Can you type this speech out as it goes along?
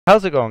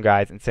How's it going,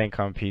 guys? Insane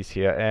Come Peace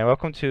here, and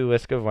welcome to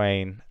Risk of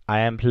Rain. I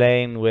am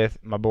playing with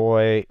my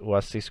boy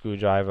Rusty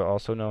Screwdriver,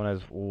 also known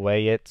as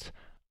Wyatt.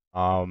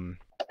 So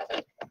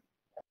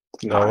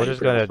we're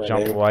just gonna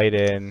jump right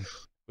in.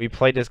 We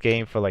played this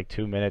game for like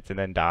 2 minutes and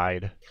then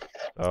died.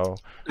 So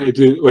Hey,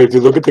 dude, wait,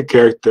 dude, look at the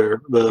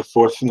character, the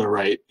fourth from the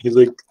right. He's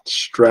like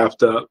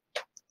strapped up.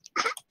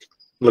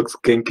 Looks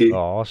kinky.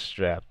 all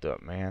strapped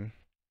up, man.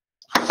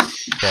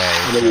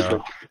 Okay,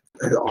 so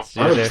let's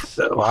do this.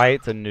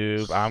 Wyatt's a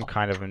noob. I'm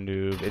kind of a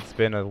noob. It's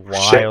been a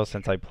while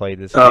since I played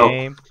this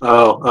game. I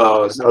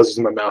was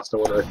using my mouse. No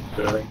wonder.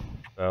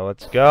 So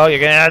let's go. You're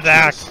gonna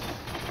attack.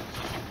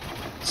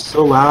 It's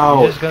so loud.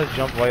 You're just gonna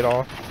jump right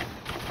off.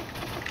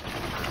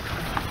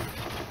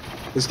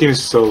 This game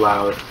is so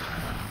loud.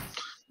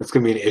 That's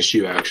gonna be an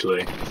issue,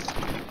 actually.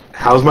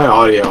 How's my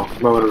audio?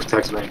 My mother was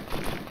texting me.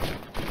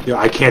 Yeah,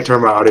 I can't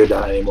turn my audio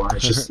down anymore.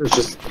 It's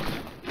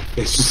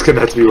just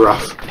gonna have to be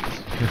rough.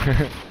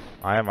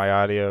 I have my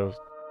audio.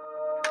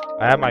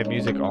 I have my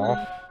music off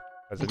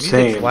because the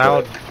music's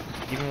loud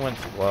even when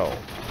it's low.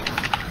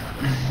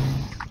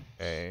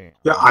 Okay.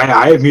 Yeah,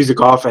 I have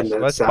music off, and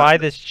let's buy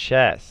this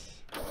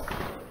chest.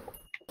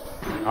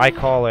 I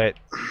call it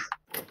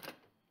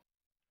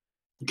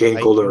gain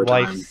gold over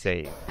time. Life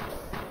save.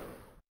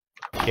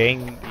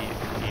 Gain,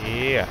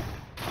 yeah.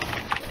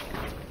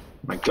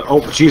 My God.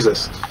 Oh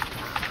Jesus!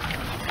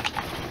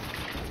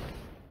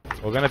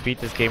 We're gonna beat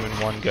this game in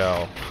one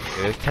go.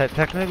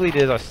 Technically, it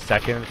is our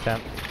second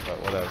attempt, but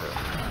whatever.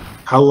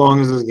 How long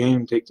does this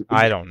game take to beat?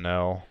 I don't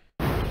know.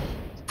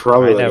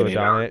 Probably. I never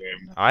done it.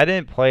 I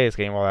didn't play this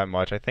game all that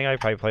much. I think I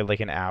probably played like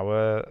an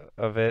hour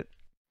of it.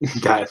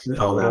 That's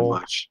all that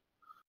much.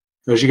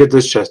 We should get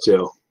this chest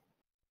too.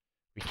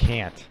 We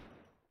can't. The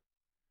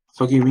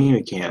fuck you mean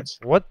we can't?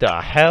 What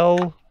the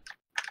hell?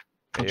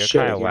 Yeah, you're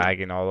kind of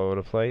lagging all over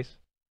the place.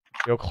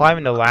 You're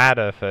climbing the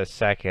ladder for a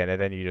second,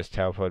 and then you just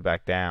teleport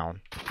back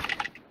down.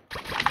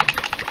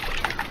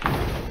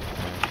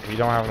 We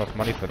don't have enough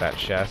money for that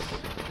chest.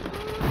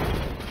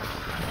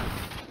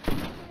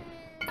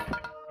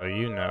 So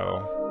you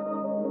know.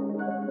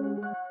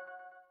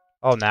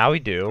 Oh, now we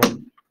do.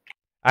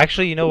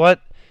 Actually, you know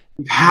what?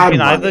 You can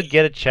either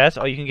get a chest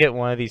or you can get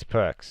one of these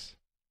perks.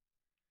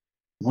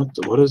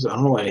 What is? I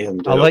don't know what any of them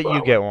do. I'll let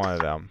you get one of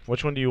them.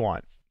 Which one do you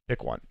want?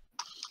 Pick one.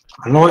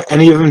 I don't know what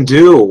any of them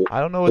do. I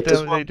don't know what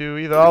they do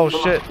either. Oh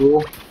shit!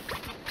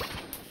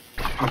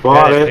 I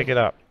bought it. Pick it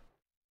up.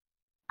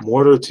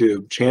 Mortar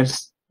tube.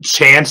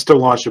 Chance to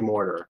launch a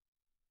mortar.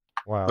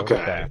 Wow. Okay. Look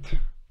at that.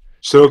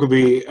 So it could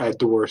be at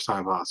the worst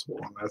time possible.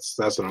 That's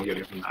what I'm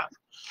getting from that.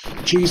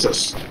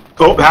 Jesus.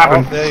 Oh, it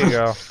happened. Oh, there you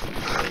go.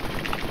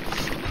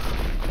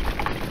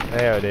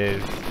 There it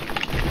is.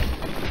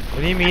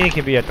 What do you mean it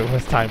can be at the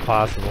worst time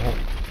possible?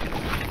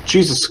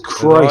 Jesus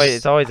Christ.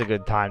 It's always a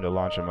good time to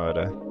launch a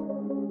motor.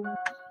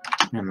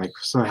 Man, like,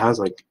 someone has,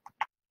 like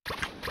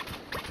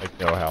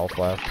no health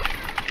left.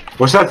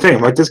 What's that thing?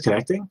 Am I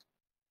disconnecting?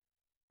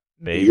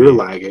 Maybe. You're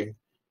lagging.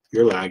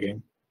 You're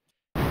lagging.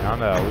 I don't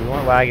know. We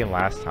weren't lagging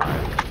last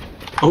time.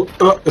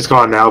 Oh, it's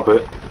gone now,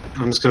 but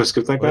I'm just gonna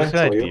skip that guy. We're just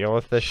gonna deal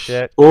with this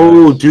shit.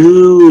 Oh,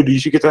 dude, you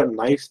should get that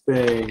knife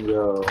thing,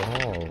 though.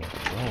 Oh.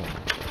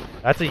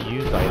 That's a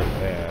used item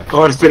there.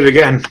 Oh, I just did it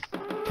again.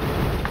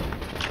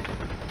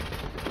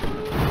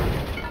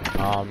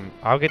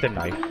 I'll get the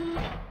knife.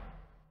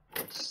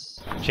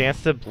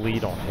 Chance to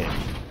bleed on hit.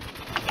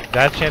 Is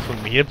that a chance for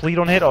me to bleed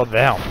on hit or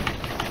them?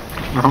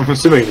 I'm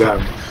assuming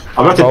them.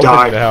 I'm about to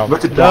die. I'm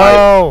about to die.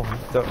 No!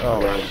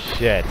 Oh,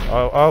 shit.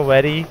 Oh,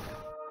 already?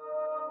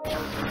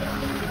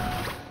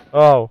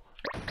 Oh.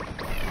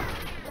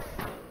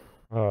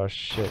 Oh,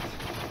 shit.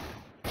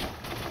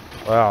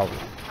 Wow.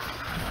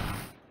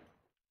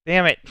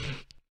 Damn it!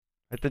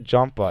 Hit the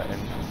jump button.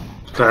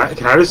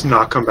 Can I just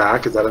not come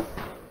back? Is that a...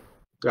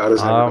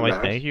 I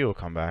think you will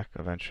come back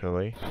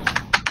eventually.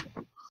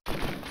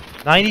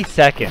 90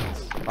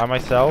 seconds by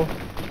myself.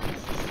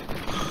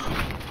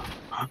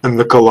 And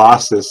the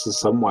Colossus is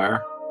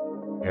somewhere.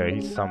 Yeah,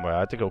 he's somewhere. I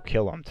have to go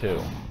kill him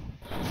too.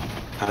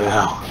 I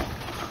know.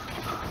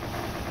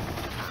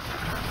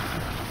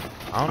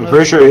 I don't know. I'm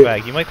pretty sure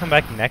he might come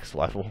back next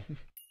level.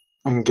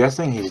 I'm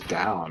guessing he's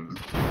down.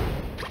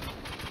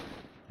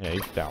 Yeah,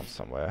 he's down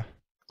somewhere.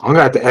 I'm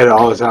gonna have to edit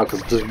all this out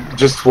because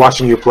just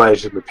watching you play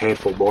is just been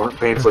painfully boring.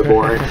 I'm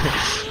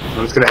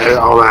just gonna edit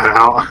all that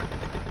out.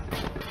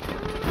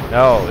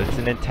 No, it's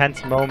an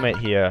intense moment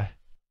here.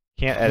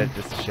 Can't edit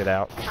this shit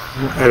out.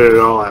 Edit it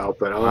all out,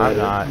 but I'll I'm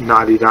edit not.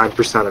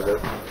 99% of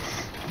it.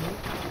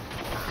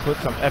 Put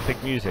some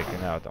epic music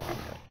in there. Don't.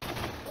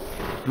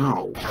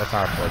 No. That's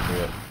not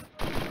appropriate.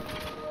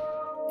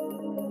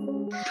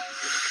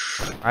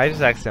 I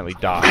just accidentally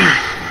died.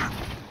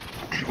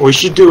 We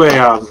should do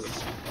a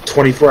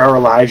 24-hour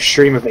live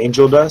stream of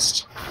Angel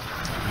Dust.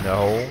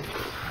 No.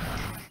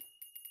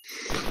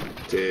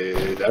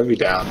 Dude, I'd be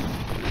down.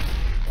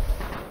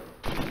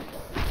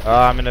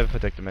 I'm in a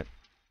predicament.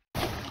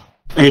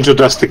 Angel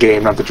Dust the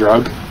game, not the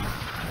drug.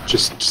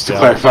 Just to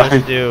clarify.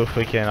 Let's do if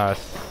we can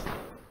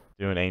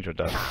do an Angel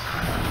Dust.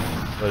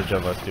 Footage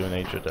of us doing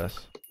Angel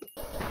Dust.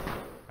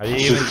 How do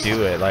you even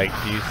do it? Like,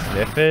 do you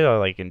sniff it or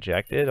like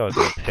inject it or is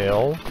it a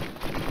pill?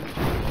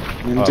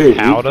 Or Dude,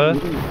 powder?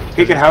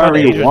 take it however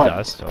you want.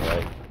 Dust, so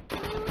like...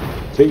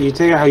 You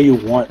take it how you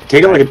want.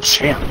 Take it like a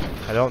champ.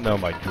 I don't know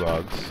my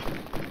drugs.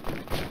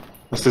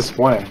 That's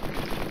disappointing.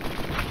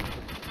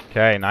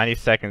 Okay, 90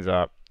 seconds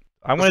up.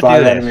 I'm gonna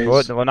do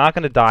this. We're not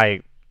gonna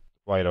die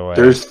right away.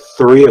 There's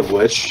 3 of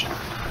which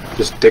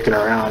just dicking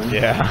around.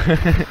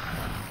 Yeah.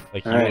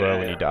 Like you were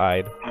when you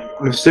died.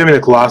 I'm assuming the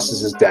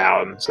Colossus is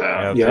down, so...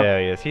 Yeah, yep.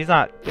 there he is. He's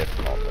not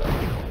difficult,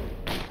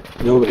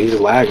 though. No, but he's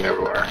lagging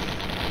everywhere.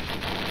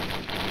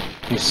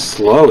 He's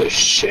slow as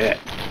shit.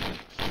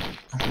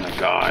 Oh my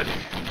god.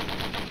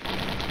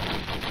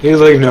 He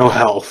has like no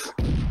health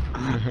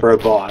for a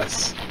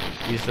boss.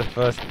 He's the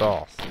first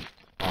boss.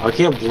 Why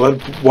can't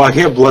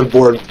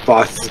Bloodborne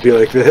bosses be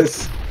like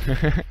this?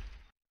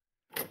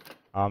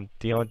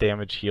 Dealing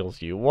damage heals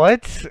you.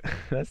 What?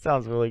 That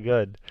sounds really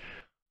good.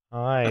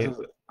 Alright.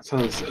 That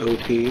sounds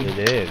OP.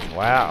 It is.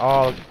 Wow.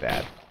 Oh, look at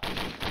that.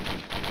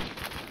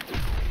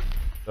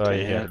 So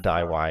you're gonna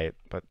die, Wyatt.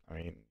 But, I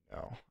mean,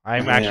 no.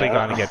 I'm actually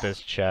gonna get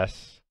this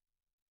chest.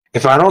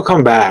 If I don't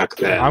come back,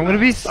 then... I'm gonna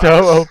be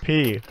so OP.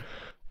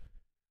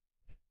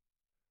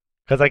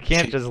 Because I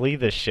can't just leave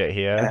this shit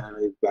here.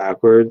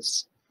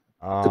 Backwards.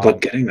 Good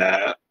luck getting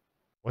that.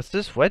 What's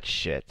this wet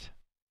shit?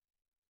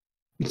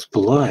 It's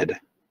blood.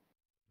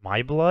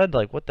 My blood?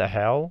 Like, what the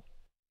hell?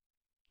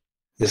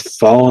 It's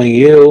following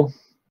you.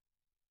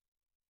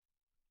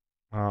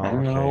 Oh, I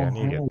don't know. I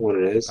don't know what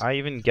it is. I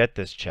even get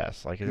this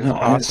chest. Like, is this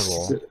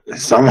possible?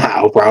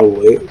 Somehow,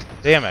 probably.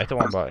 Damn it, I hit the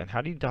one button.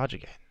 How do you dodge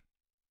again?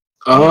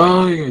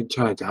 Oh, you're gonna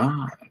try to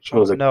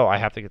dodge. No, I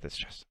have to get this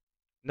chest.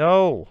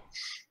 No!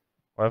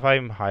 What if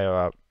I'm higher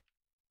up?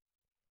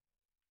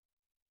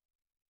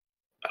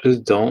 I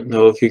just don't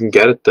know if you can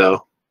get it,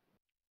 though.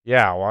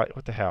 Yeah,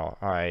 what the hell?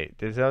 Alright,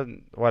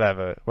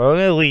 whatever. We're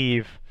gonna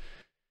leave.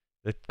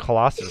 The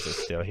Colossus is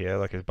still here,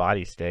 like his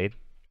body stayed.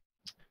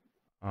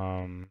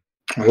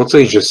 It looks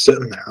like he's just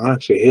sitting there.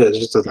 Actually, he is.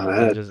 Just doesn't have a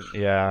head.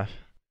 Yeah.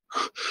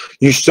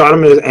 You shot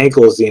him in his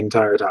ankles the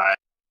entire time.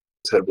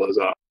 His head blows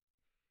off.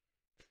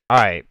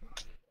 Alright.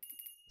 Let's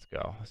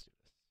go. Let's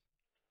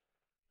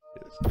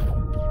do this.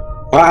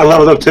 Oh, I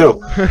leveled up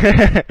too.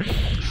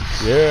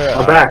 Yeah.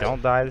 I'm back.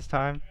 Don't die this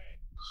time.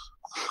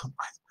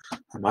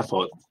 My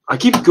fault. I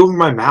keep moving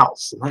my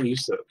mouse. I'm not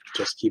used to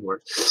just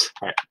keyboard.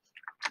 Alright.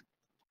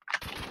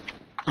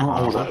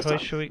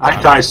 I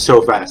died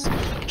so fast.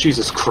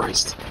 Jesus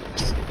Christ.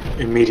 Just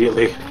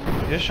immediately.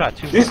 You just shot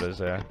 2 brothers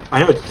there. I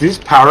know. Do these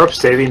power-ups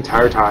stay the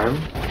entire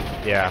time?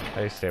 Yeah,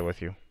 they stay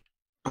with you.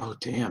 Oh,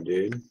 damn,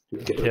 dude.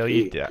 Until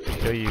you die.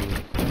 Until you...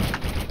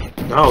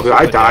 No, because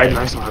I died and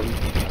I saw him.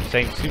 I'm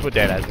saying super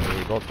dead as in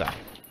we both die.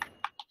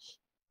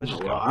 Let's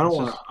just go. I don't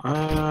want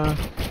to...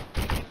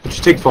 Would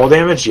you take fall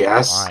damage?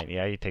 Yes. Fine,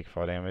 yeah, you take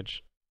fall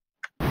damage.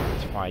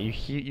 It's fine.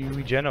 You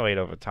regenerate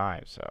over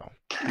time, so...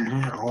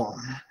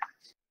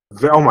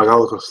 Oh my god,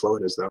 look how slow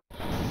it is, though.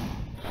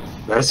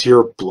 That's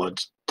your blood.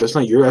 That's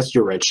not your. That's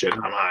your red shit,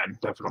 not mine.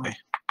 Definitely.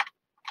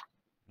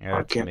 Yeah,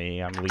 that's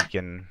me. I'm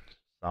leaking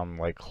some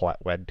like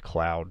red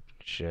cloud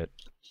shit.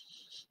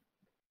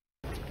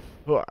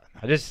 I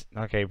just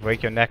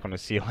break your neck on the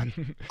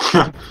ceiling.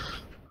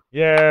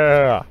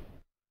 Yeah.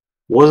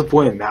 What was the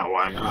point in that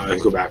one?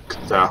 Let's go back.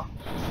 So.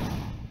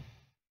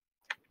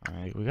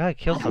 Alright, we gotta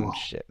kill some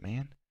shit,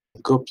 man.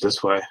 Go up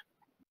this way.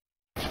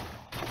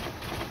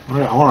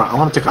 I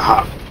want to take a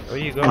hop. Where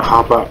you go? I want to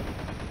hop up.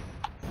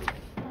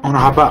 I want to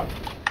hop up.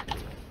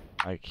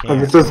 I can't.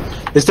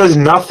 This does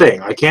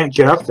nothing. I can't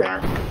get up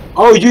there.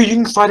 Oh, you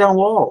can slide down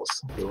walls.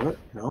 Okay, what?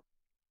 No.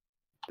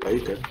 Yeah,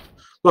 you could.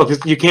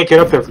 Look, you can't get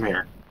up there from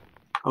here.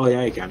 Oh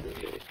yeah, you can.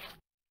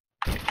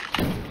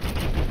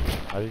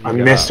 I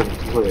missed him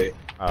completely.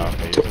 Oh,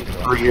 okay. Took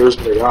 3 years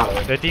to get out.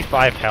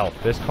 55 health.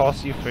 This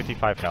costs you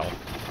 55 health.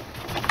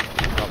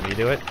 Want me to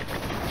do it?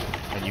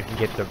 And you can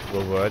get the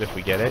reward if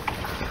we get it.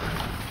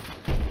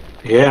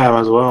 Yeah, I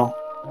might as well.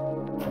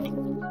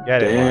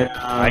 Get it.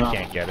 I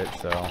can't get it,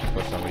 so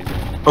for some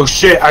reason. Oh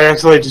shit! I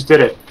accidentally just did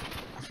it.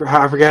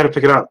 I forgot how to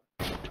pick it up.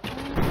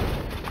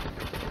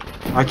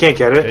 I can't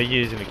get it. They're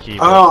using the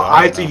keyboard. Oh, so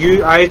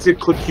I had to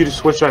click Q to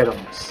switch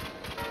items.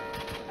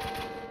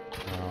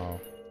 Oh.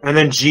 And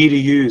then G to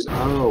use.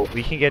 Oh.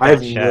 We can get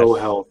that chest. I have no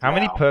health. How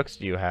many perks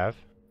do you have?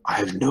 I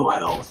have no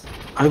health.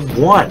 I have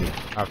 1.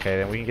 Okay,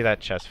 then we can get that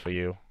chest for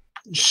you.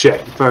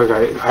 Shit.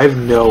 I have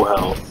no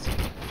health.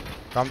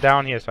 Come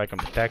down here so I can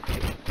protect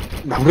you.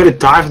 I'm gonna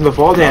die from the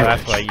fall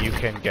damage. That's why you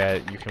can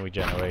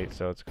regenerate,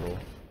 so it's cool.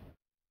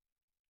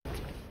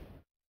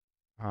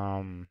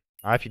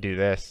 If you do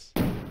this.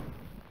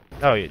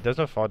 No, there's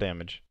no fall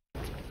damage.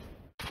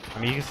 I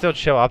mean, you can still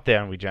chill up there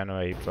and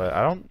regenerate, but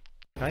I don't...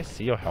 Can I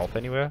see your health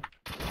anywhere?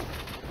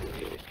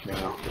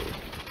 No.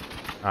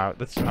 I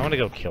want to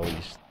go kill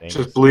these things.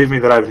 Just believe me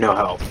that I have no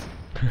health.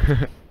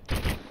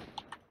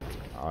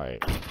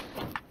 Alright.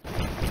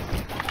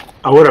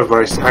 I would have, but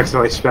I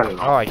accidentally spent it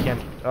all. Oh, I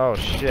can't... Oh,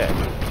 shit.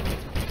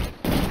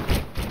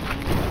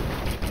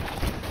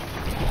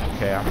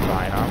 Okay, I'm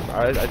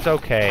fine. It's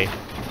okay.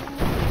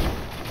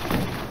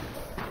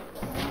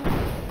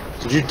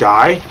 Did you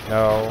die?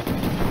 No.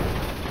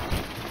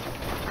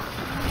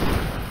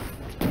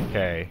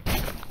 Okay.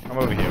 Come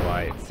over here,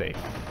 Wyatt. It's safe.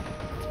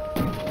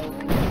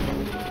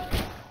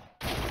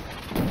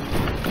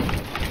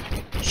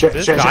 Shit,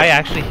 Is shit, this guy shit.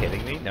 actually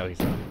hitting me? No, he's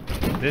not.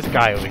 This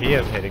guy over here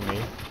is hitting me.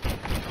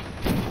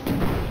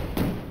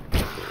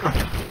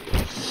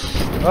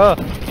 Oh,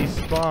 he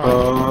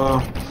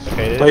spawned.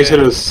 Okay, I said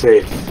it was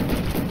safe.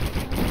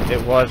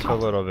 it was for a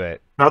little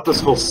bit. Not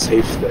this whole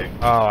safe thing.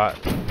 Oh,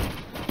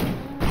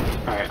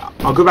 Alright,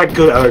 I'll go back and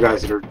kill the other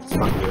guys that are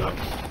fucking it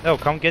up. no,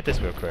 come get this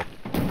real quick.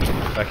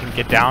 So I can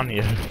get down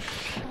here.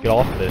 Get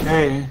off this.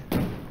 Hey,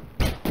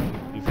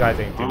 These guys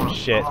ain't doing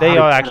shit. They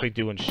are actually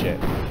doing shit.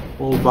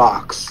 little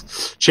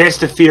box. Chance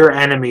to fear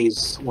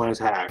enemies when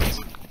attacked.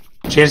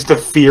 Chance to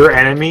fear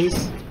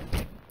enemies?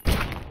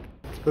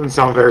 Doesn't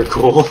sound very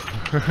cool.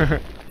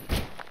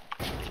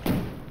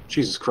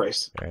 Jesus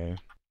Christ. Okay.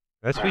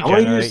 Let's Alright, I wanna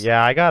regenerate. use-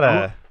 Yeah, I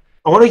gotta...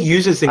 I want to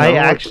use this thing. I don't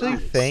like actually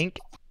this. think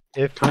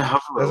if Can I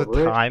hover there's a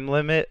over it? time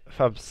limit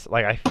of...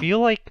 Like, I feel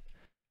like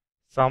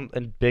some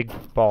big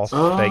boss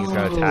thing's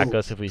gonna attack Oh.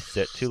 us if we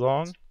sit too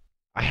long.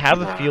 I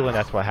have a feeling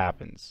that's what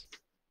happens.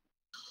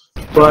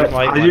 But We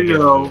might I wanna do get a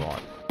know move on.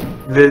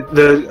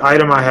 the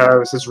item I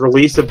have says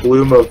release a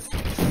bloom of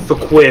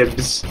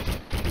Fequibs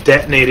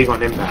detonating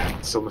on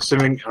impact. So I'm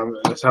assuming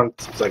that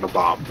sounds like a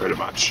bomb, pretty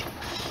much.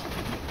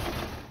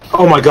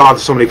 Oh my god,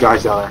 there's so many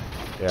guys down there.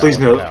 Yeah, Please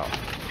watch no. out.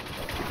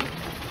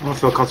 I don't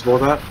feel comfortable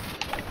with that.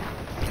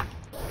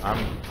 I'm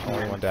the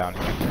only one down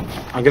here.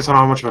 I guess I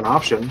don't have much of an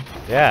option.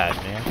 Yeah,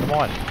 man, come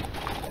on.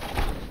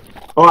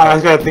 Oh, I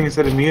got a thing that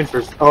said immune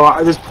first.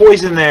 Oh, there's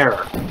poison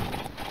there.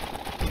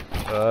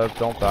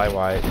 Don't die,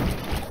 Wyatt.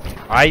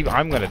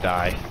 I'm gonna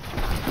die.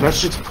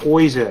 That's just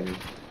poison.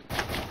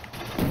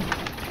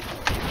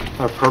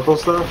 Purple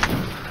stuff?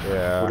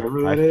 Yeah,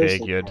 Whatever I that is.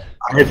 figured.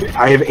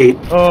 I have 8.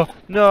 Oh,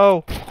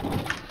 no!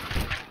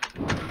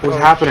 What's Oh,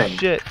 happening?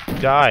 Shit,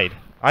 died.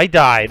 I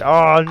died.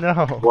 Oh,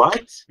 no.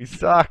 What? We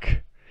suck.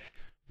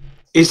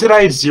 He said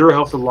I had 0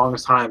 health for the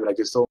longest time, but I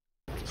could still.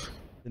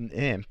 An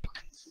imp.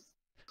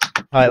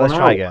 Alright, let's Wow.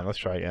 try again. Let's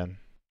try again.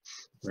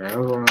 Yeah,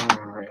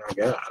 I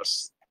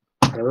guess.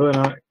 I really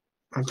not.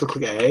 I have to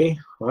click A?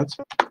 What?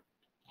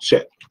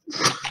 Shit.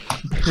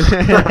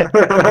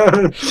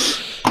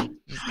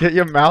 Just get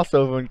your mouse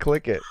over and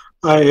click it.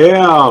 I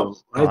am.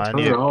 I I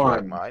need turn to drag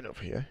on. mine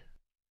over here.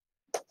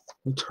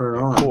 Turn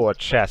on. Cool, a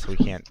chest we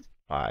can't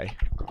buy.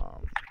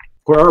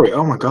 Where are we?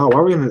 Oh my god, why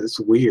are we in this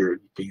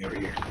weird being over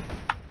here?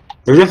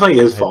 There definitely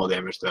is fall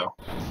damage though.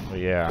 But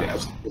yeah, Yeah,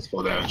 it's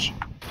fall damage.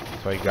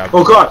 so I got.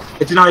 Oh god, I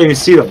did not even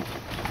see them.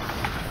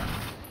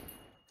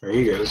 There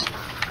he goes.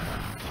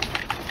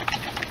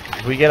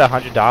 If we get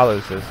 $100,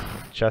 there's a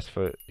chest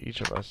for each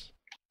of us.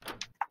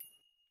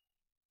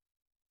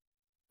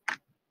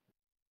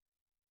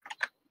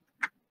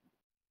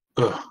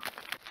 Ugh.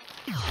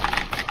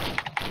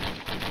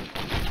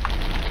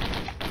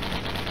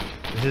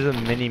 This is a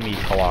mini-me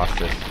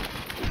Colossus.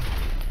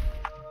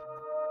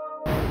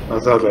 I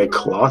thought like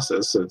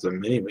Colossus, so it's a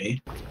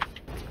mini-me.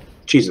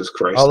 Jesus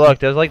Christ. Oh look,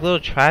 there's like little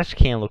trash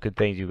can looking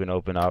things you can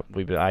open up.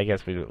 I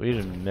guess we've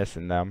been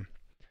missing them.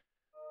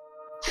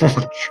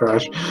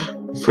 Trash.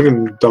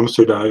 Freaking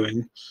dumpster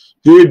diving.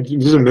 Dude,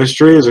 there's a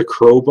mystery, there's a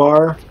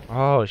crowbar.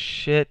 Oh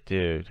shit,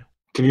 dude.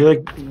 Can you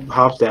like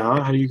hop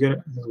down? How do you get it?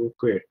 That's a little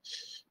weird.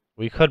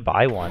 We could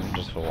buy one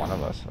just for one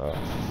of us. So.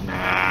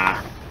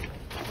 Nah.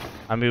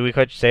 I mean, we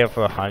could save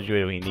for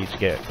 100. We need to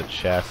get the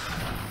chest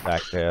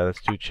back there. There's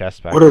 2 chests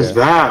back What there. is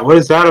that? What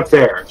is that up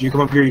there? If you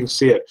come up here, you can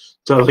see it.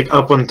 So like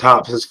up on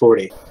top, it says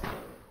 40.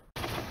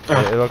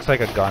 It looks like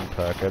a gun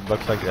perk. It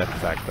looks like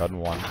that's that gun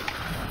one.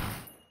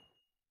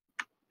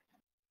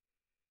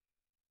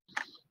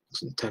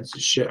 It's intense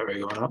as shit. Are we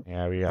going up?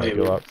 Yeah, we gotta Maybe.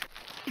 go up.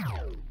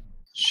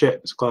 Shit,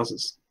 it's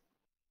classes.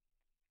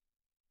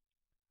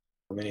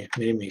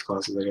 Mini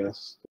classes, I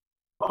guess.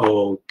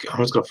 Oh, I'm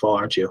just gonna fall,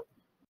 aren't you?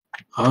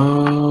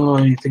 Oh,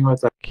 anything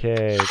about that?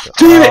 Okay.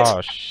 Damn it!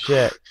 Oh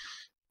shit.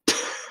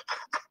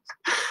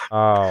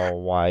 Oh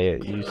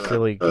Wyatt, you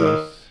silly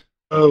goose.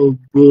 Oh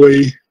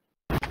boy.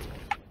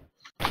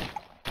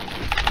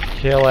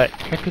 Kill it.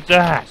 Kick its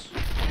ass.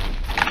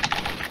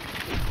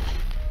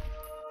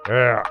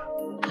 Yeah.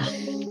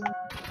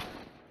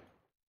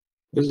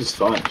 This is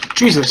fun.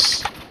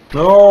 Jesus!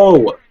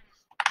 No!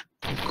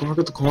 Go look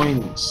at the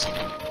coins.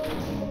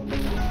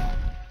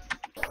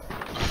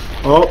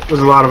 Oh, there's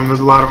a lot of them. There's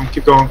a lot of them.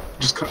 Keep going.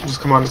 Just come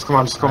on. Just come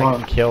on. Just come I on.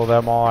 can kill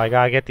them all. I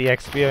gotta get the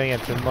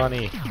experience and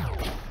money.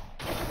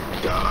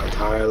 God,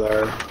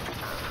 Tyler.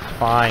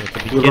 Fine. It's the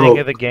Little- beginning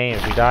of the game.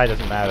 If we die, it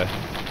doesn't matter.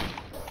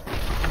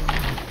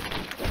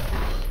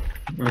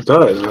 It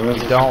does. Man.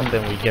 If we don't,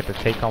 then we get to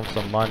take home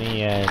some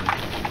money and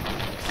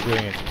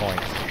experience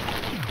points.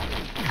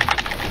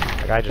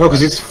 Like I just No, because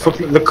these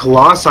fucking the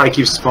colossi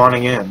keep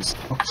spawning in. So.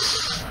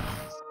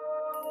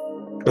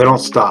 They don't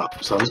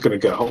stop, so I'm just gonna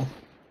go.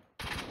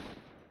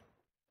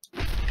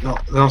 No,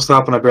 they don't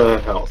stop when I barely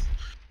have health.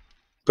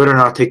 Better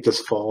not take this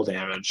fall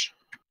damage.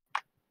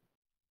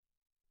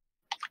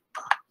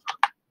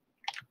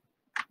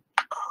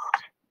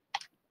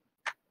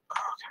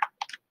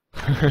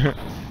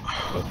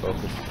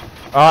 Focus.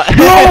 Oh!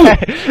 No!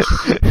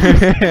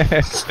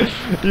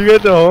 You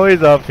got the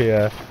hose up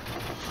here.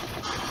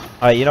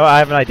 Alright, you know what? I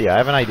have an idea. I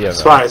have an idea.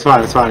 It's fine, it's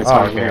fine, it's fine, it's Oh,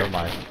 fine. okay, never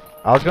mind.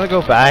 I was gonna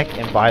go back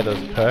and buy those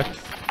perks.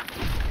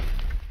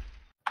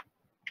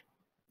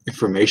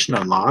 Information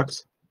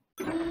unlocked?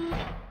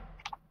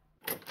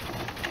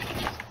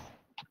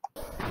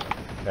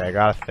 Okay, I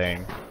got a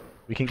thing.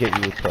 We can get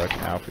you a perk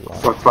now if we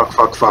want.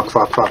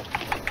 Fuck.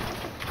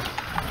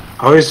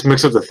 I always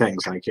mix up the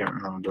things. I can't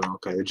remember.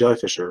 Okay, the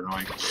jellyfish are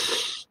annoying.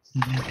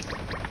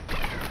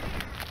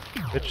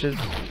 Itches.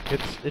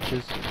 It's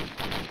itches.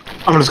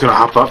 I'm just gonna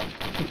hop up.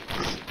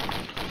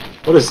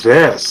 What is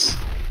this?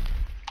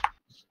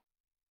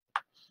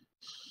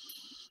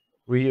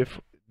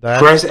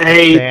 That's Press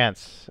A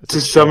chance. It's to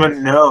a summon.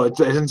 chance. No, it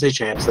doesn't say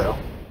chance though.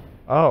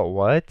 Oh,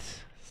 what?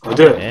 I'll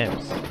do it.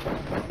 Imps.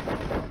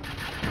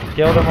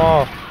 Kill them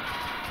all.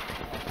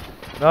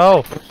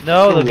 No,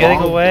 no, they're getting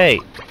away.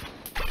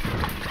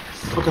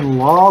 Fucking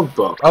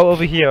logbook. Oh,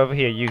 over here.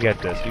 You get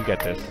this. You get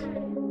this.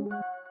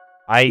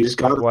 You just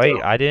got it, wait.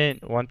 though. I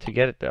didn't want to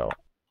get it though.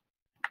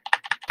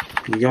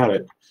 You got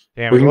it.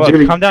 Damn We it! can Look,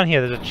 do it. come down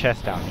here. There's a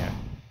chest down here.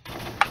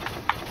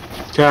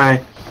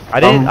 Okay. I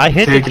didn't. I'm I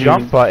hit the taking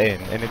jump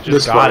button and it just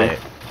this got way. it.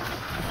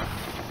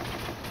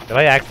 Did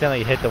I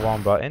accidentally hit the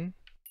wrong button?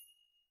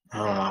 I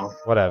don't know.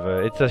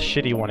 Whatever. It's a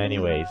shitty one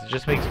anyways. It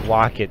just makes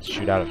rockets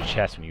shoot out of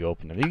chests when you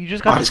open them. You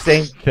just got the What?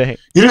 same thing.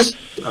 You just.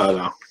 Oh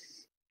no.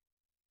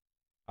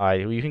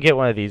 Alright, you can get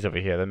one of these over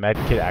here. The med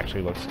kit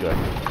actually looks good.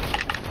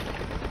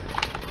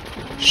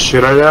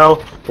 Should I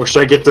though? Or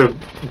should I get the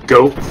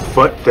goat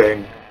foot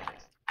thing?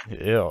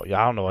 Ew.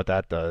 Yeah, I don't know what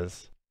that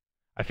does.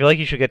 I feel like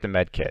you should get the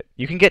med kit.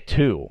 You can get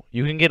 2.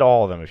 You can get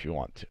all of them if you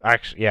want to.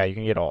 Actually, yeah, you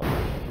can get all of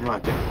them. I'm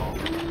not getting all.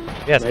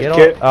 Yes, Med get all.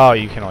 kit? Oh,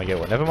 you can only get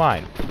one. Never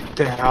mind. What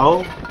the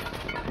hell?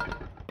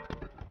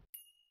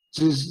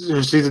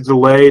 Is it a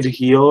delay to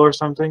heal or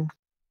something?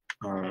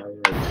 Well,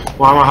 I'm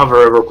gonna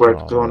hover it real quick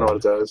because I don't know what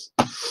it does.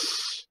 I'm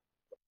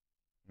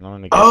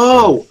gonna get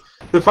Oh! this.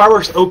 The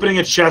fireworks opening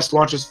a chest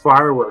launches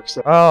fireworks.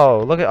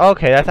 Oh, look at.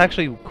 Okay, that's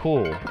actually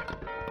cool.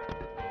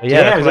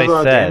 Yeah, that's it what does a lot I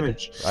of said.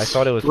 damage. I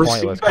thought it was Receive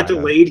pointless. a Kinda.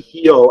 delayed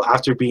heal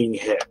after being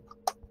hit.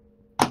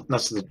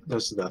 That's what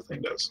that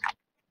thing does.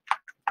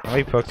 How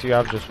many perks do you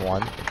have? Just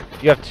 1?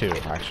 You have 2,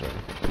 actually.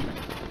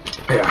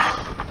 Yeah.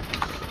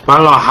 But I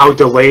don't know how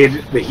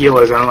delayed the heal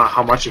is. I don't know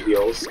how much it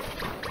heals.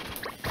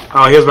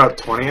 Oh, he heals about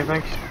 20, I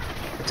think.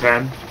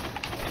 10.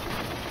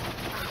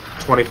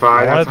 25. I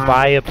want that to time.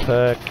 buy a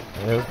perk.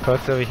 There's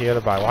perks over here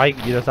to buy. Why?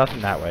 There's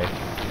nothing that way.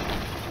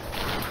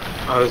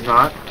 I was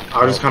not.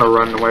 I was just kind of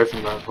running away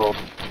from that whole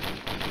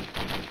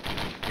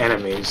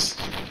enemies.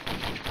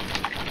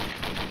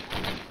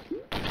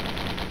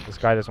 This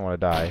guy doesn't want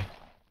to die.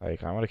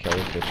 Like, I want to kill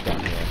this bitch down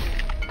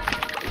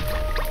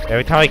here.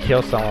 Every time I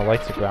kill someone, it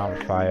lights the ground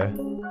on fire.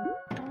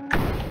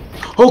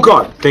 Oh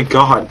god! Thank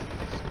god!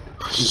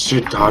 I just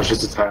should dodge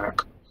his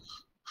attack.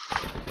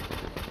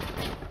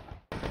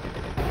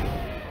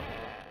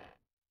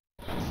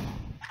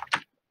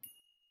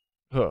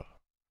 Huh.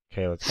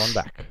 Okay, let's run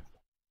back.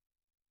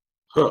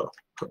 Huh.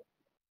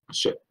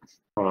 Shit.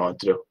 I don't know what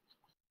to do.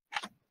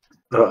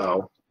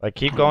 Uh-oh. Like,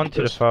 keep going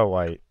to the far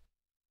right.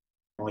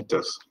 I like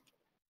this.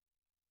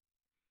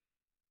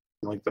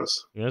 I like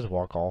this. You just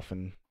walk off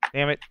and...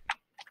 Damn it.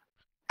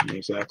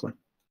 Exactly.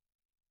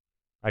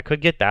 I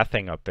could get that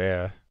thing up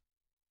there.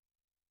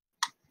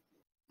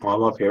 Well,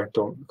 I'm up here.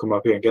 Don't come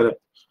up here and get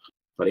it,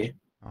 buddy.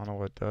 I don't know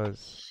what it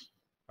does.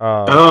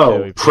 Oh, Oh,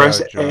 shit, we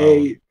press put out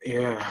A.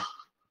 Yeah.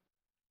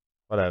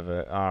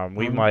 Whatever.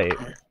 We might...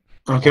 Okay,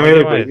 might maybe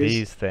get one break of these.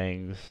 these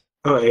things.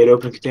 Oh, 8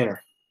 open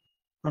container.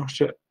 Oh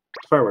shit.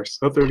 Fireworks.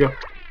 Oh, there we go.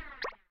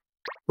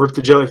 Work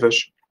the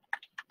jellyfish.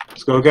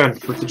 Let's go again.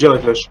 Work the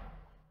jellyfish.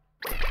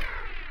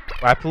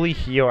 Rapidly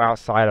heal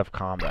outside of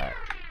combat.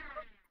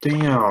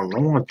 Damn, I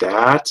want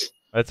that.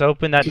 Let's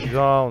open that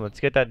drone. Let's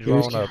get that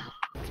drone up.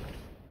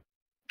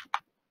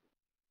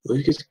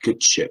 Look at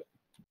good shit.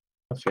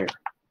 Not fair.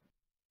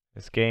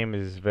 This game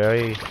is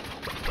very...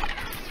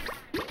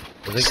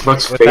 It's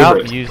Luck's without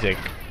favorite. music,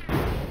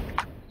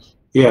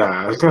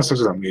 Yeah, it kind of sucks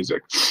without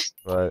music.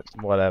 but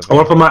whatever. I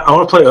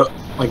want to play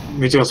like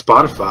music on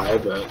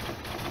Spotify, but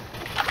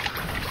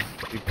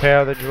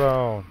Repair the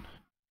drone.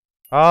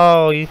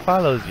 Oh, he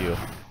follows you.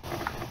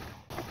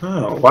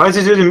 oh, why does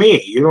it do to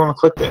me? You don't want to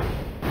click it.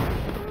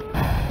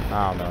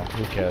 I don't know.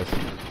 Who cares?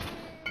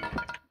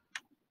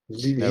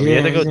 No, we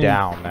had to go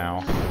down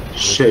now.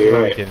 Shit, This is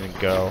where right. we didn't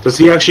go. Does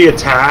he actually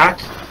attack?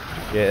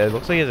 Yeah, it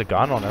looks like he has a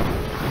gun on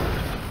him.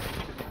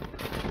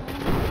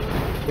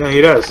 Yeah,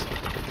 he does.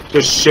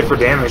 Just shit for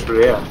damage, but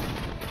yeah.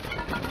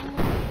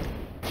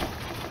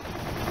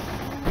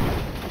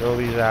 Kill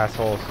these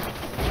assholes.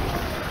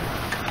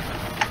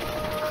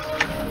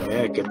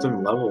 Yeah, get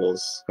them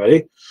levels.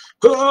 Ready?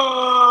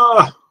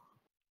 Ah!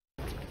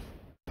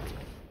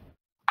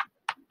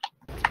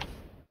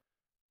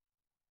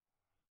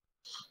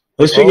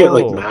 At least we get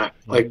Oh.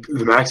 like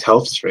the max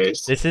health is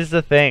raised. This is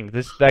the thing.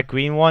 That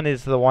green one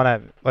is the one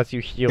that lets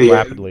you heal Yeah.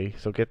 rapidly.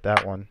 So get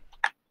that one.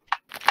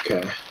 Okay.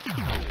 Okay.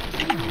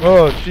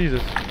 Oh,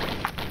 Jesus.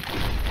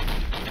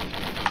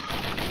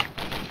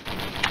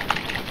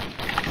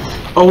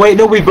 Oh wait,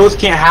 no, we both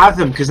can't have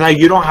them because now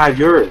you don't have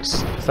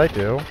yours. Yes, I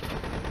do.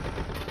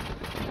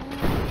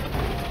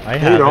 I No, you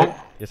have don't. it.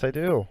 Yes, I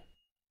do.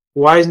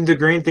 Why isn't the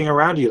green thing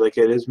around you like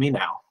it is me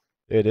now?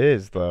 It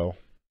is, though.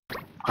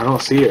 I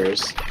don't see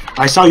yours.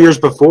 I saw yours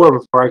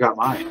before I got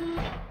mine.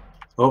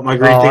 Oh, my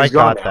green Oh, I thing's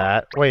gone got now.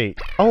 that. Wait.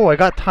 Oh, I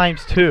got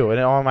 ×2, and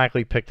it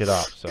automatically picked it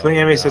up. So Killing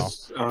you enemy know.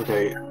 says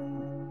okay.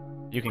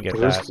 You can get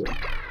There's that.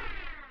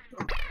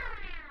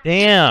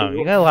 Damn,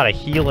 you got a lot of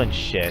healing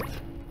shit.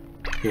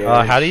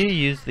 yeah. How do you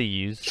use the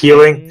use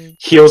Healing thing?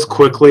 heals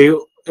quickly.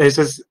 It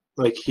says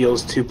like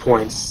heals 2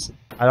 points.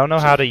 I don't know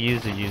how to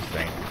use the use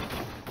thing.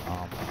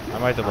 I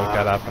might have to look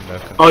that up in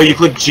the. Oh, you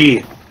click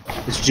G.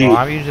 It's G. Well,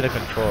 I'm using a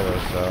controller,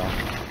 so.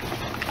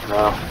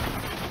 Oh.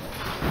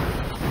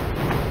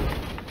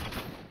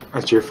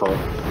 That's your fault.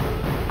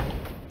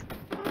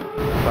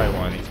 Probably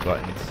one of these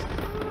buttons.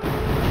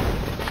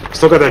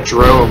 Still got that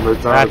drone, but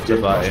it's not That's like the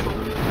doing much button.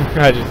 for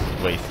me. I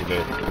just wasted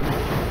it.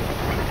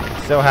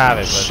 Still have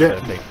it, but Shit.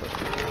 it's gonna take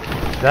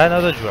Is that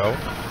another drone?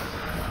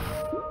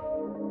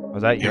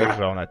 Was that your Yeah.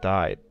 drone that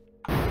died?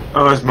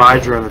 Oh, it's my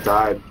drone that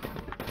died.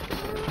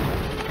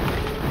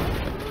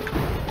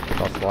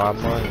 Cost a lot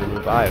of money to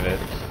revive it.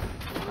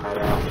 I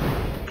know.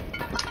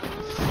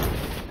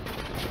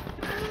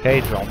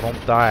 Okay, drone,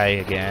 don't die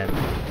again.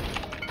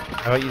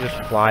 How about you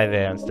just fly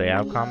there and stay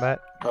out of combat?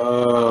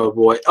 Oh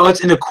boy. Oh,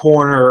 it's in the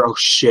corner. Oh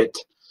shit.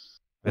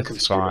 I can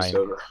That's screw this fine.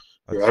 over.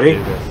 You Let's ready?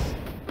 do this.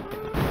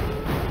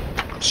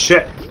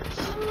 Shit.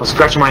 I'm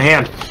scratching my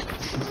hand.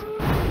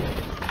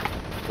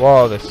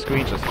 Whoa, the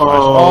screen just flashed.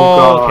 Oh,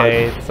 God.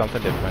 Okay, it's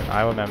something different.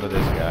 I remember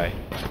this guy.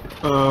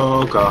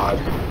 Oh god.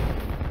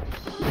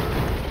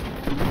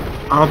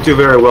 I don't do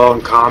very well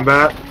in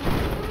combat.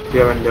 If you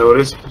haven't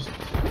noticed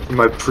from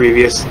my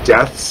previous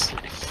deaths.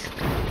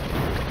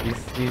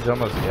 He's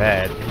almost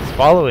dead. He's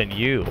following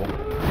you.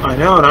 I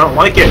know, and I don't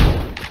like it.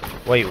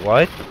 Wait,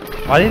 what?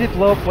 Why did it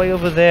blow up way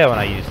over there when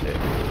I used it?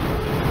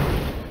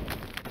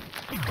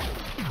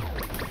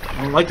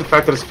 I don't like the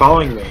fact that it's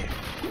following me.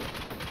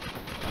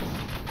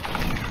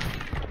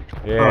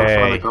 Yay. Oh,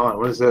 finally gone.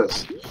 What is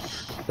this?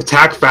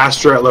 Attack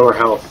faster at lower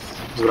health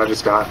is what I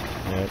just got.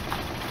 Yep.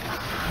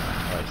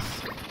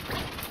 Nice.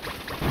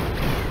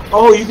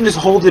 Oh, you can just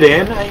hold it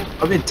in?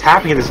 I've been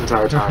tapping it this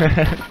entire time.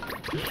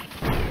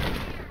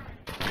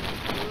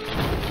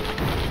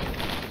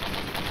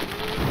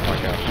 Oh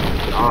my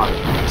gosh.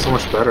 God, so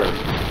much better.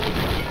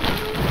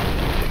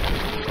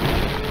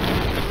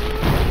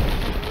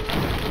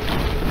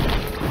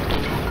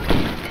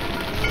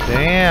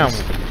 Damn.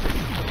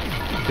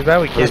 Too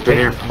bad we can't Who's been take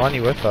here? this money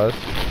with us.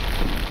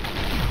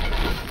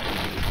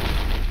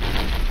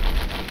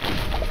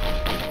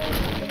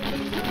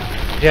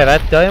 Yeah,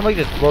 that dynamite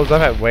just blows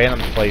up at random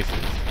places.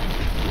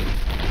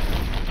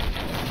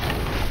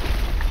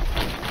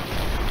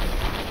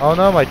 Oh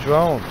no, my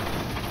drone.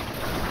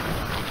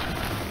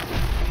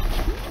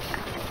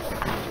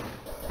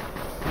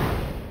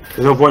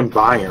 There's no point in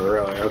buying it,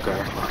 really. Okay.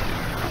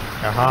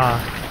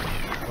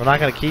 Uh-huh. We're not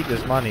gonna keep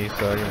this money,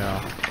 so, you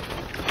know.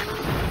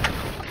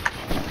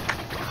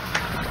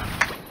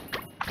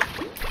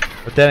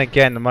 But then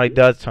again, the money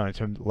does turn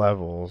into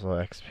levels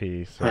or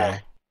XP, so...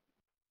 Right.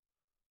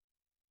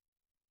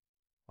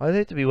 Why do they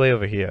have to be way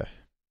over here?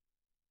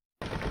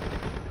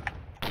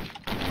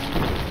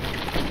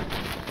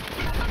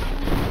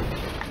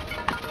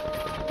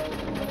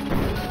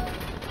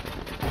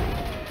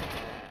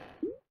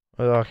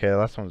 Oh, okay,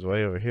 last one's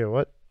way over here.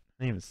 What?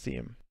 I didn't even see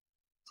him.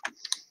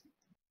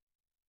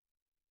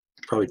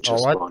 Probably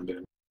just what? spawned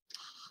in.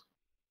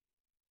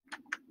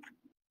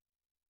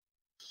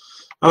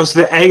 Oh,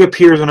 so the egg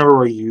appears whenever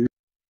we're used.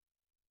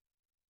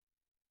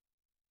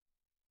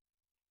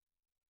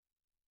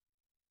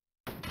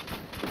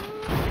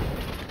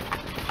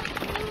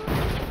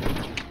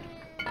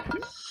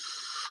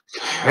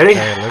 Ready?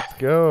 Okay, let's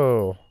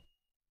go.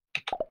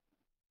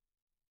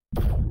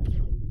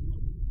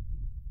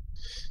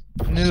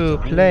 New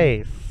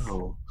place.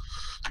 Oh,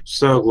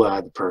 so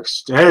glad the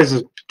perks. That is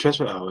a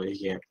chest. Oh,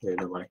 you can't. Yeah,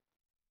 no way.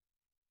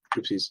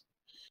 Oopsies.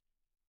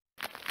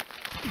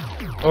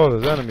 Oh,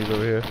 there's enemies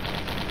over here.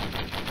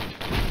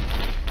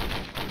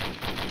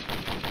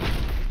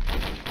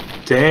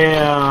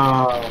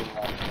 Damn.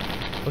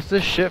 What's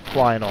this shit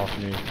flying off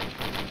me?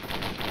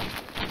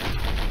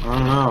 I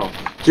don't know.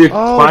 Dude,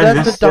 Oh, climb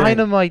that's this the thing.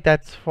 dynamite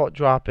that's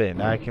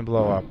dropping. I can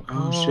blow up.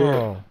 Oh,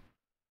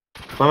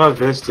 shit. Climb up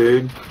this,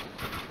 dude.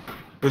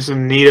 There's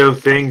some neato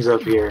things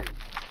up here.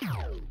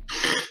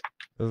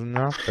 There's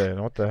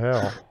nothing. What the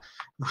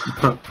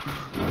hell?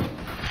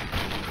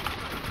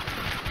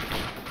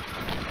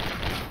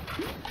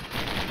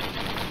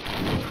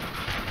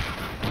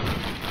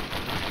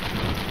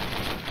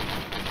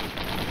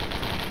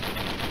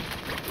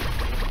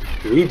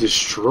 We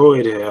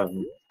destroyed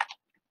him.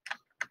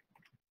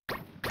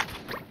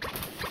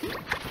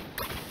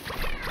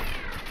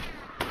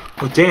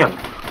 Oh, damn.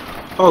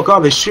 Oh, God,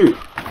 they shoot.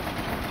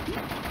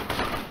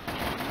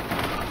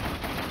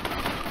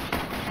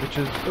 which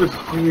is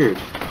It's weird.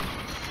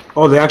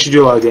 Oh, they actually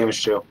do a lot of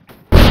damage too.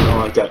 I don't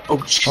like that. Oh,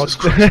 Jesus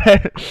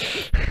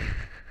Christ.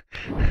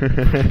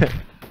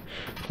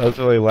 That was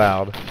really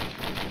loud.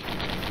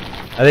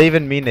 I didn't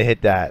even mean to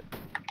hit that.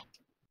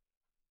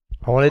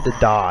 I wanted to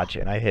dodge,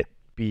 and I hit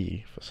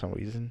B for some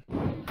reason.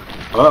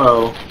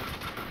 Uh-oh.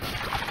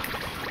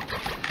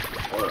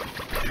 What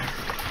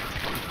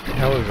the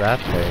hell is that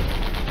thing?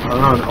 I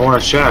don't know. I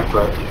want to check,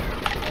 but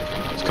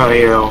it's kind of,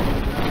 you know,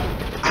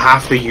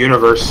 half the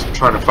universe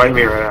trying to fight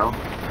me right now.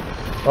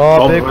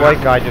 Oh, big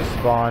white guy just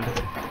spawned.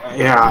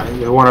 Yeah,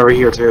 the one over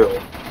here too.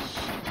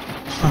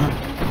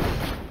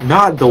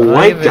 Not the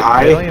white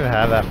guy. They don't even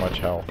have that much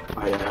health.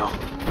 I know.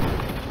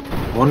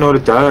 I wonder what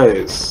it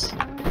does.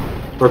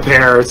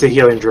 Repair. It's a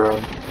healing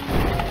drone.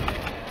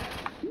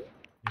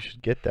 You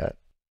should get that.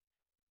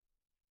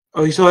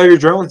 Oh, you still have your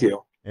drone with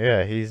you?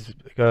 Yeah, he's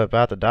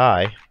about to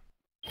die.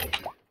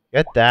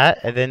 Get that,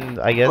 and then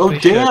I guess. Oh, we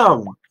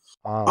damn! Should,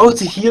 Oh,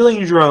 it's a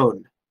healing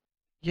drone.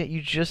 Yeah,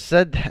 you just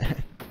said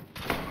that.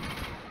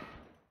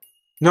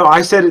 No,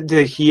 I said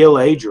the heal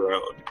a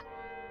drone.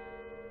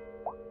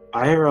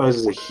 I didn't realize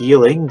it was a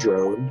healing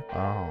drone. Oh.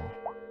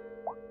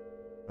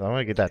 I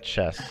want to get that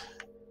chest.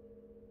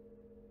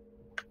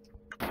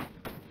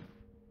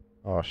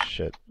 Oh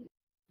shit.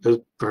 Those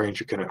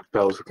brains are kind of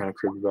bells were kind of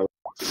creepy about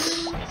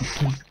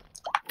it.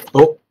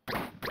 Oh.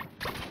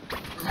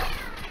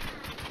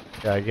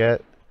 Yeah, I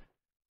get.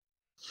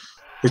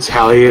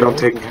 Retaliate on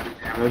taking heavy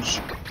damage.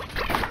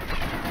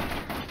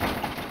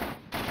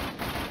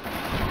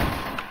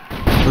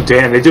 Oh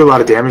damn, they do a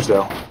lot of damage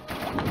though.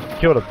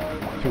 Killed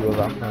two of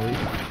them at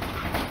least.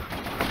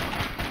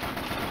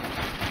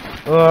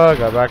 Oh,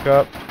 got back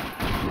up.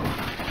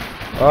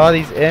 Oh,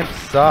 these imps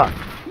suck.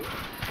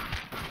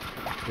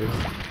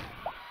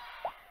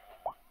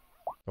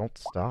 Don't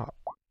stop.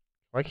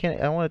 Why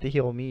can't I want it to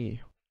heal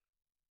me?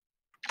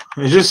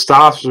 It just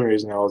stops for some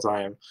reason all the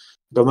time.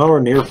 They're nowhere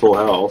near full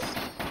health.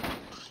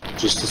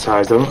 Just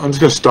decides I'm just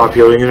gonna stop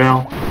healing you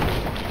now.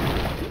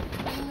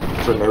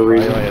 For no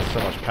reason. It only has so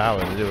much power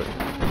to do it.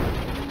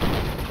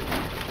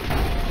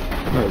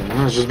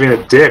 No, it's just being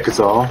a dick, it's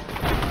all.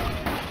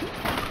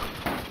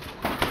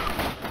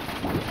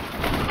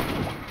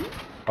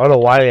 I don't know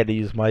why I had to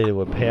use mighty to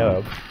repair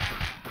him.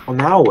 Well,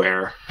 now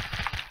where?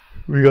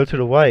 We go to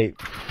the right.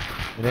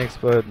 We didn't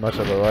explode much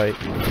of the right.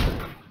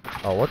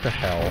 Oh, what the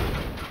hell?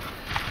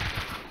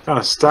 Kind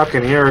of stuck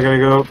in here. I gotta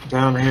go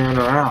down here and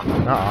around.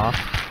 Nuh-uh.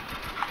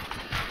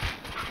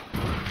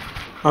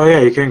 Oh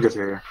yeah, you can go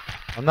through here.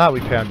 I'm not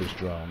repairing this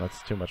drone.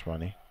 That's too much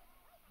money.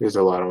 There's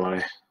a lot of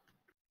money.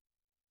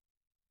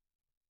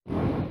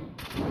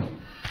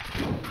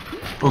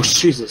 Oh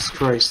Jesus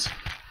Christ!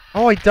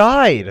 Oh, I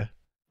died.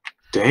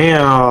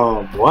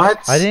 Damn!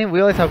 What? I didn't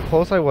realize how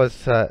close I was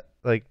to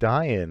like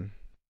dying.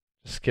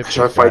 Just skip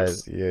Should I this fight?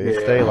 guys. Yeah,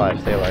 stay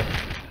alive. Stay alive.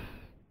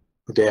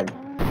 Damn!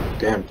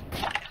 Damn!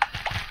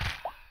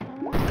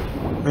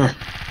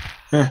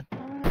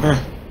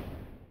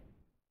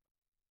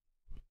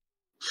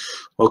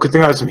 Well, good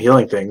thing I have some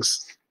healing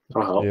things.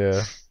 That'll help.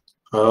 Yeah.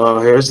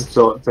 Here's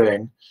the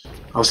thing.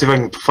 I'll see if I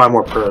can find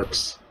more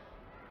perks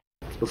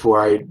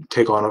before I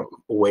take on a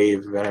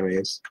wave of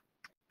enemies.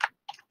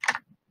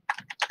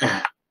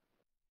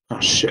 Oh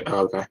shit!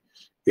 Oh, okay.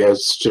 Yeah,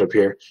 it's shit up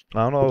here.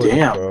 I don't know what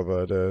Damn.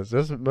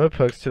 there's more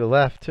perks to the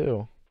left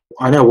too.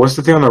 I know. What's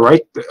the thing on the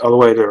right? All the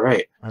way to the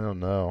right. I don't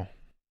know.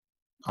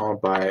 I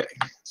want to buy it.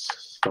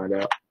 Let's find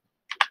out.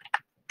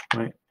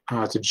 Right. Oh, I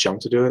have to jump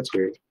to do it. It's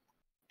weird.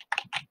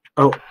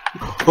 Oh.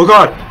 Oh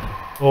god!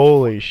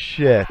 Holy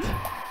shit.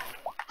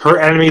 Hurt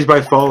enemies by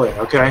falling.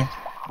 Okay.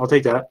 I'll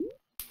take that.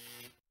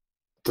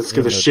 Let's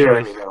get the no shit out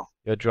of choice. me though.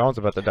 Your drone's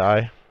about to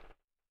die.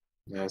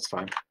 Yeah, it's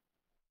fine.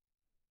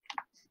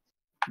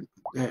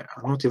 Yeah,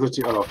 I don't know what the other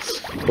two. Oh.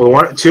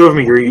 Well, two of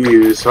them you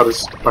use. So I'll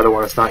just buy the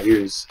one that's not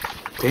used.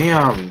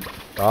 Damn.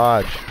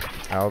 Dodge.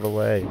 Out of the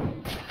way.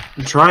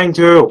 I'm trying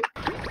to.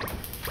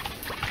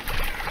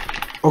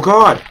 Oh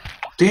god.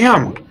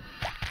 Damn.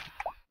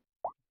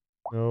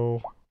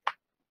 No.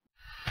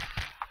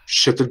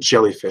 Shit, the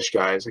jellyfish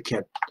guys. I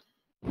can't.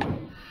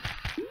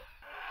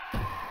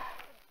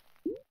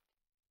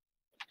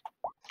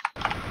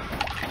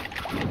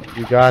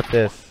 You got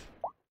this.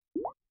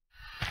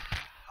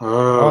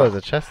 Oh, there's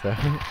a chest there.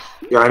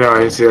 Yeah, I know. I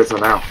didn't see that till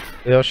now.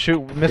 They'll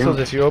shoot missiles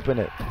if you open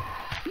it.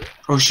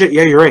 Oh shit.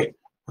 Yeah, you're right.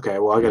 Okay,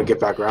 well, I gotta get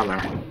back around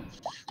there.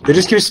 They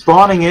just keep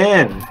spawning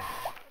in.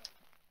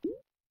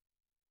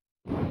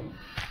 I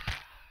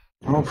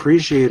don't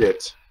appreciate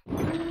it.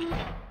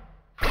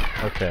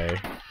 Okay.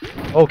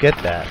 Oh, get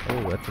that.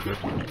 Oh, that's a good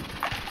one.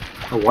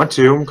 I want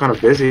to. I'm kind of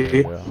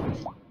busy. Well.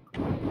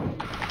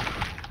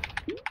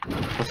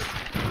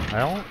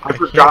 I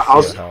forgot.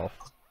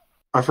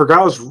 I forgot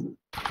I was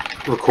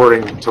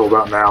recording until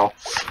about now.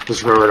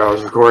 Just remembered I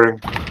was recording.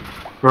 I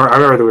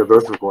remember that we were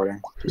both recording.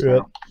 Yeah.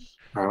 Alright,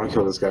 I'm gonna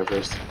kill this guy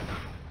first.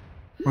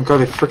 Oh my god,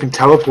 they freaking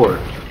teleport.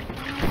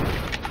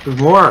 There's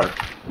more.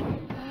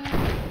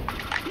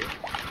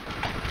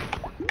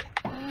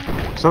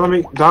 So let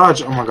me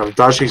dodge. Oh my god,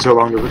 dodge takes so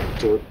long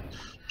to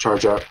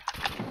charge up.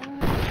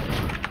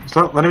 It's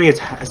not letting me.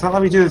 It's not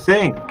letting me do the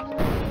thing.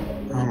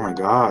 Oh my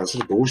god, this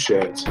is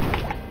bullshit.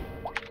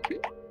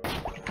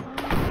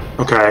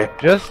 Okay.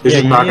 Just This yeah,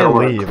 is you not need to gonna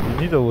work. leave.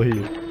 You need to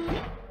leave.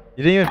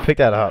 You didn't even pick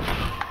that up.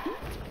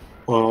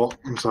 Well,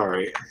 I'm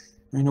sorry.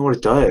 I know what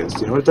it does.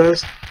 Do you know what it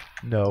does?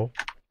 No.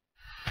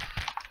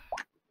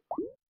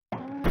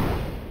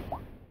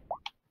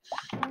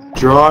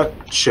 Draw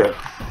shit.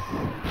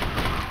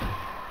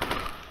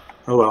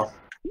 Oh well.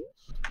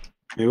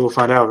 Maybe we'll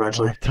find out I don't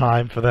eventually. have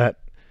time for that.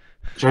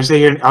 Should I stay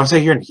here? I'll stay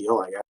here and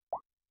heal, I guess.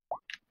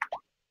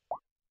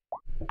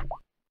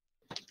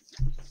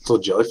 This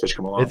little jellyfish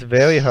come along. It's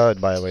very hard,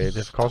 by the way. The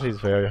difficulty is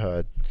very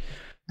hard.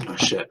 Oh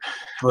shit.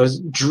 Well,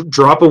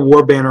 drop a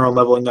war banner on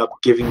leveling up,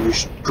 giving you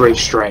great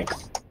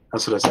strength.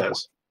 That's what it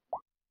says.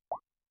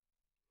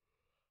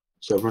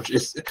 So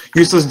it's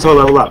useless until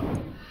level up.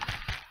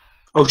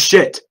 Oh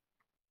shit!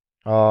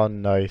 Oh,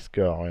 nice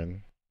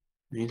going.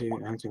 I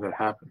don't think that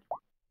happened.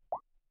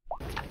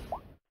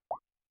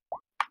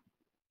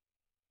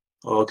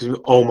 Oh,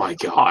 oh my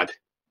god.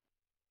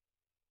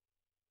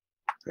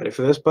 Ready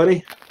for this,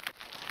 buddy?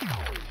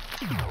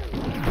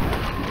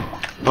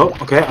 Oh,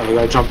 okay. I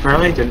gotta jump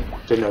apparently.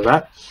 Didn't know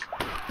that.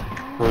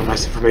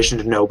 Nice information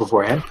to know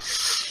beforehand.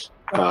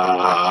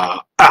 Oh,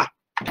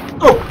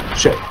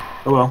 shit.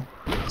 Oh well.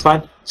 It's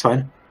fine. It's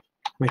fine.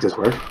 Make this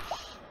work.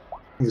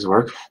 Make this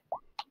work.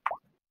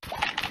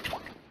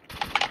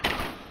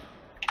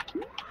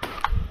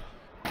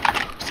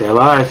 Stay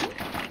alive.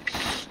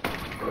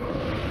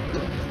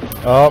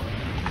 Oh.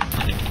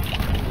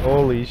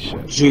 Holy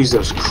shit.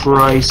 Jesus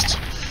Christ.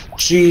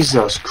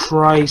 Jesus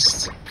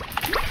Christ.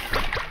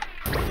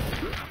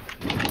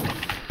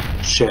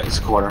 Shit, it's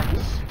a corner.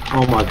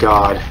 Oh my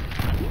god.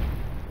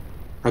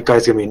 That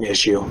guy's gonna be an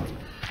issue.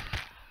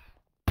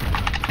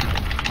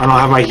 I don't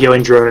have my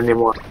healing drone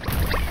anymore.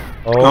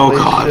 Holy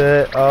god.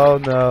 shit. Oh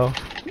no.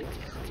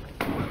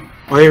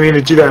 I didn't mean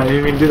to do that. I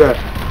didn't mean to do that.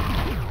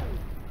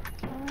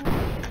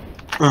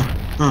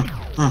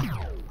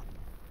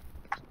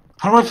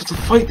 How am I supposed to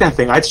fight that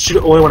thing? I shoot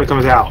it only when it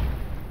comes out.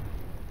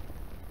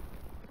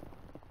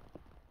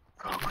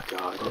 Oh my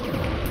god.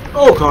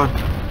 Oh god.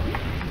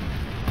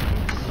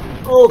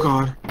 Oh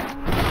god.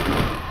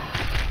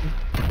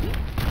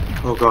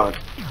 Oh god.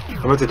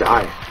 I'm about to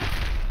die.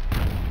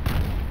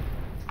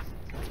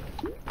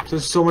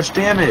 There's so much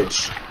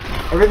damage.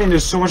 Everything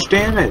does so much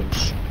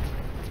damage.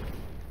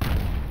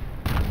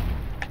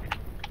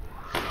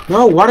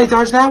 No, why'd I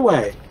dodge that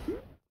way?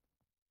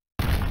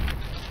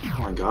 Oh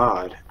my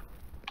god.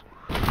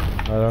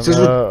 I don't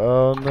know.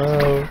 Oh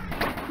no.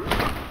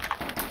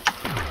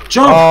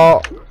 Jump!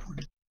 Oh.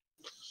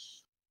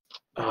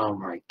 Oh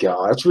my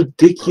god, that's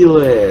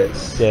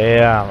ridiculous.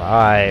 Damn.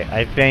 Alright.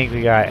 I think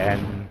we gotta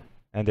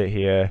end it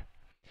here.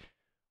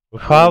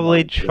 We'll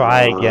probably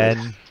try God.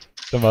 again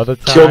some other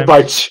time.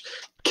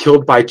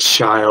 Killed by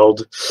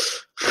child.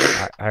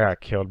 I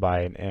got killed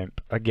by an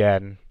imp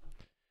again.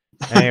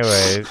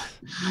 Anyways,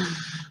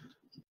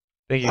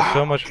 thank you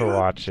so much for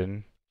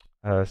watching.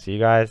 See you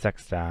guys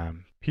next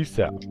time. Peace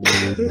out.